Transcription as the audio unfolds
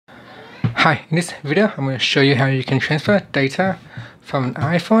Hi, in this video I'm going to show you how you can transfer data from an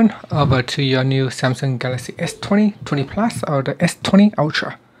iPhone over to your new Samsung Galaxy S20, 20 Plus or the S20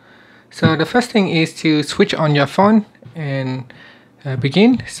 Ultra. So the first thing is to switch on your phone and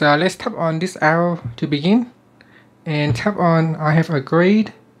begin. So let's tap on this arrow to begin and tap on I have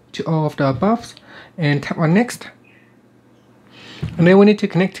agreed to all of the above and tap on next. And then we need to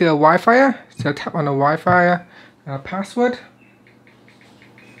connect to a Wi-Fi, so tap on the Wi-Fi password.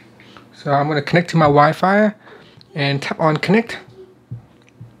 So I'm going to connect to my Wi-Fi and tap on connect.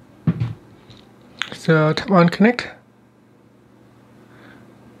 So tap on connect.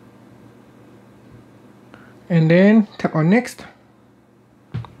 And then tap on next.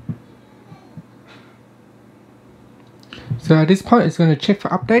 So at this point it's going to check for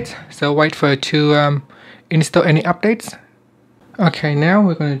updates. So wait for it to install any updates. Okay, now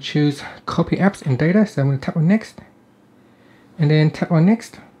we're going to choose copy apps and data. So I'm going to tap on next. And then tap on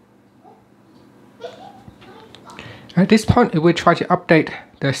next. At this point, it will try to update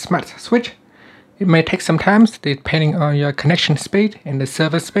the smart switch. It may take some time depending on your connection speed and the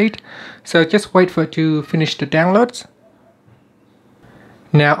server speed. So just wait for it to finish the downloads.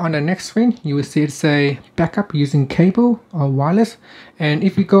 Now on the next screen, you will see it say backup using cable or wireless. And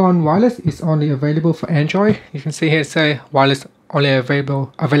if you go on wireless, it's only available for Android. You can see here it say wireless only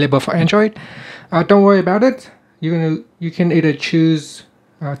available for Android. Don't worry about it. You can either choose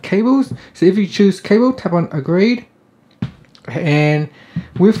cables. So if you choose cable, tap on agreed. And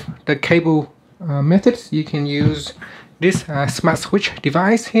with the cable methods, you can use this smart switch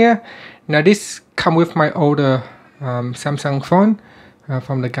device here. Now this comes with my older Samsung phone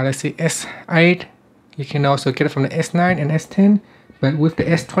from the Galaxy S8. You can also get it from the S9 and S10, but with the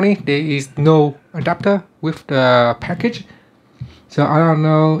S20 there is no adapter with the package. So I don't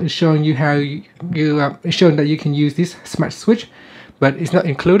know, it's showing you how it's showing that you can use this smart switch, but it's not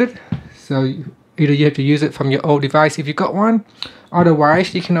included. So either you have to use it from your old device if you got one,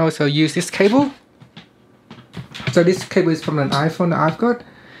 otherwise you can also use this cable. So this cable is from an iPhone that I've got.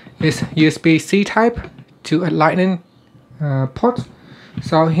 It's USB-C type to a lightning port.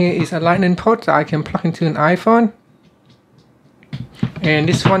 So here is a lightning port that I can plug into an iPhone. And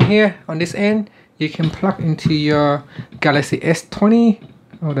this one here on this end, you can plug into your Galaxy S20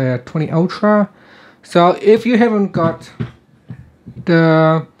 or the 20 Ultra. So if you haven't got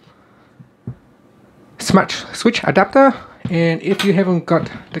the smart switch adapter and if you haven't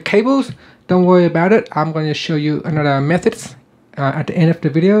got the cables, don't worry about it. I'm going to show you another methods at the end of the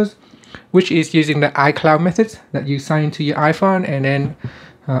videos, which is using the iCloud methods that you sign into your iPhone, and then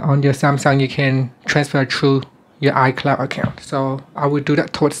on your Samsung you can transfer through your iCloud account. So I will do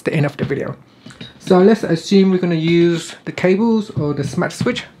that towards the end of the video. So let's assume we're going to use the cables or the smart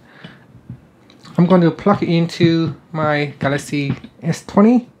switch. I'm going to plug it into my Galaxy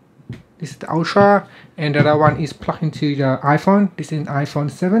S20. This is the Ultra, and the other one is plugged into the iPhone. This is an iPhone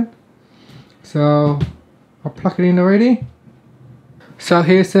 7. So I'll plug it in already. So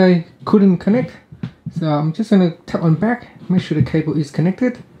here's a couldn't connect. So I'm just going to tap on back, make sure the cable is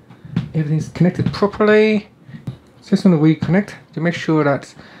connected. Everything's connected properly. Just going to reconnect to make sure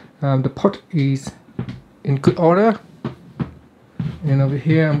that the port is in good order. And over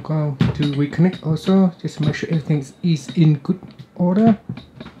here I'm going to reconnect also, just to make sure everything is in good order.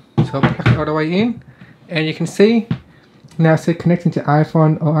 So I'll plug it all the way in, and you can see now say connecting to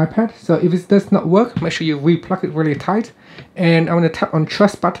iPhone or iPad. So if it does not work, make sure you re-plug it really tight. And I'm going to tap on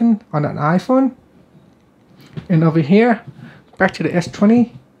trust button on an iPhone. And over here, back to the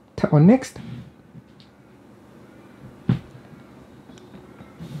S20, tap on next. I'm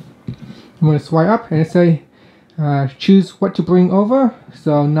going to swipe up and say choose what to bring over.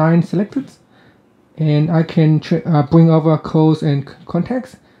 So 9 selected. And I can bring over calls and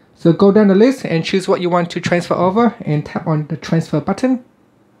contacts. So go down the list and choose what you want to transfer over and tap on the transfer button.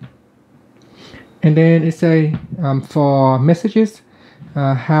 And then it's a for messages,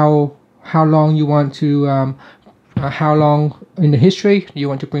 how long you want to, how long in the history you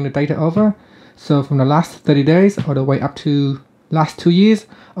want to bring the data over. So from the last 30 days all the way up to last 2 years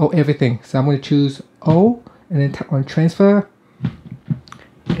or everything. So I'm going to choose all and then tap on transfer.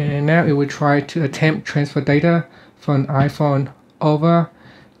 And now it will try to attempt transfer data from an iPhone over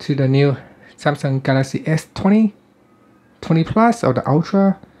to the new Samsung Galaxy S20, 20 Plus or the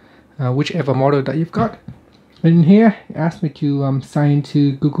Ultra, whichever model that you've got. And here it asks me to sign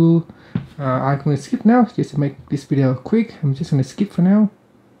into Google. I'm going to skip now just to make this video quick. I'm just going to skip for now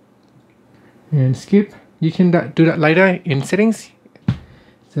and skip. You can do that later in settings.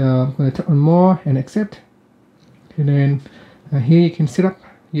 So I'm going to tap on more and accept. And then here you can set up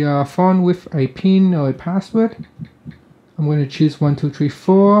your phone with a PIN or a password. I'm going to choose 1, 2, 3,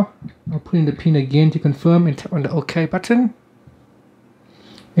 4. I'll put in the pin again to confirm and tap on the OK button.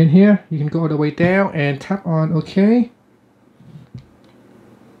 And here you can go all the way down and tap on OK.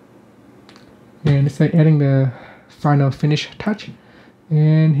 And it's like adding the final finish touch.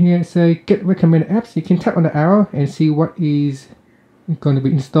 And here it says get recommended apps. You can tap on the arrow and see what is going to be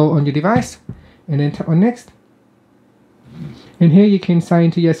installed on your device. And then tap on next. And here you can sign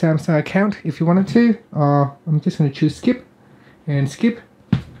into your Samsung account if you wanted to. Or I'm just going to choose skip. And skip.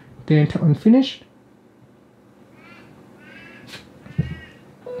 Then tap on finish.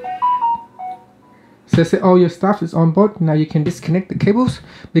 So say all your stuff is on board. Now you can disconnect the cables,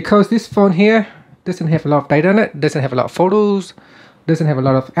 because this phone here doesn't have a lot of data on it, doesn't have a lot of photos, doesn't have a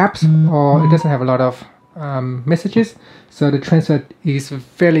lot of apps, or it doesn't have a lot of messages. So the transfer is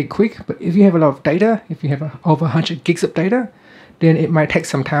fairly quick. But if you have a lot of data, if you have over 100 gigs of data, then it might take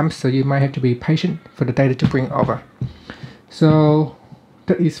some time. So you might have to be patient for the data to bring over. So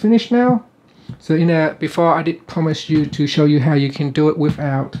that is finished now. So before I did promise you to show you how you can do it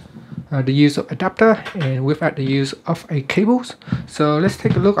without the use of adapter and without the use of a cables. So let's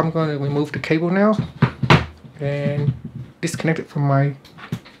take a look. I'm going to remove the cable now and disconnect it from my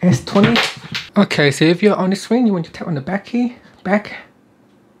S20. Okay, so if you're on the screen, you want to tap on the back key, back,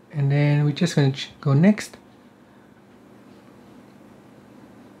 and then we're just going to go next.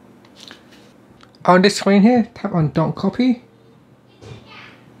 On this screen here, tap on don't copy,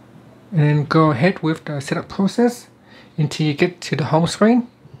 and then go ahead with the setup process until you get to the home screen.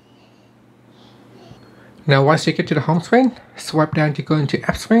 Now once you get to the home screen, swipe down to go into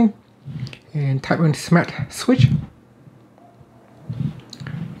app screen and type on smart switch.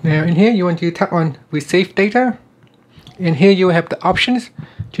 Now in here you want to tap on receive data, and here you have the options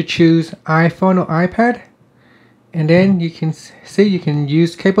to choose iPhone or iPad, and then you can see you can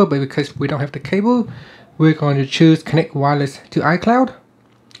use cable, but because we don't have the cable, we're going to choose connect wireless to iCloud,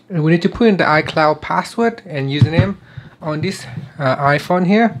 and we need to put in the iCloud password and username on this iPhone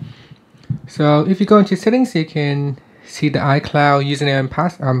here. So if you go into settings, you can see the iCloud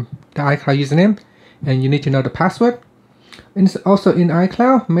username and you need to know the password. And it's also in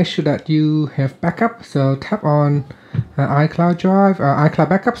iCloud, make sure that you have backup. So tap on iCloud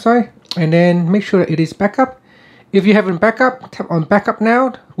backup, and then make sure that it is backup. If you haven't backup, tap on backup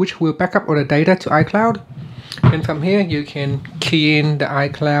now, which will back up all the data to iCloud. And from here you can key in the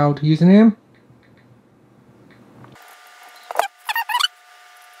iCloud username.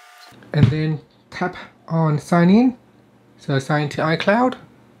 And then tap on sign in. So sign to iCloud.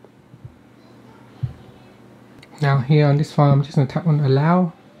 Now here on this file, I'm just going to tap on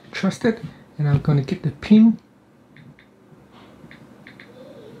allow, trusted, and I'm going to get the pin.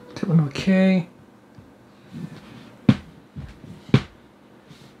 Tap on OK.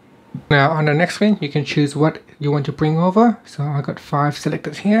 Now on the next screen, you can choose what you want to bring over. So I got 5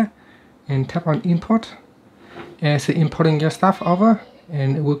 selected here, and tap on import. And so importing your stuff over,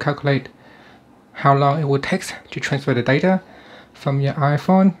 and it will calculate how long it will take to transfer the data from your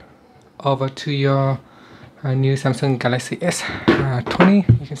iPhone over to your new Samsung Galaxy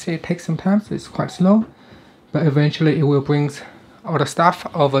S20. You can see it takes some time, so it's quite slow, but eventually it will bring all the stuff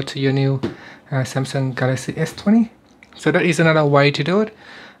over to your new Samsung Galaxy S20. So that is another way to do it.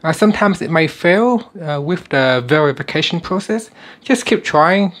 Sometimes it may fail with the verification process. Just keep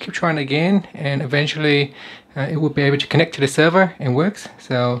trying again, and eventually it will be able to connect to the server and works.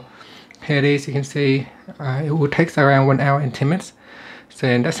 So here it is. You can see it will take around 1 hour and 10 minutes. So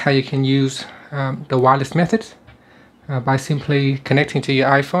and that's how you can use the wireless methods by simply connecting to your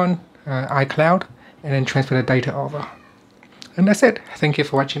iPhone, iCloud, and then transfer the data over. And that's it. Thank you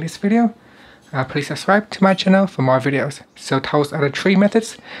for watching this video. Please subscribe to my channel for more videos. So those are the 3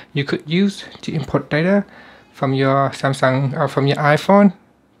 methods you could use to import data from your Samsung or from your iPhone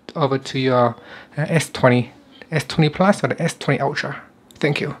over to your S20 Plus or the S20 Ultra.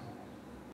 Thank you.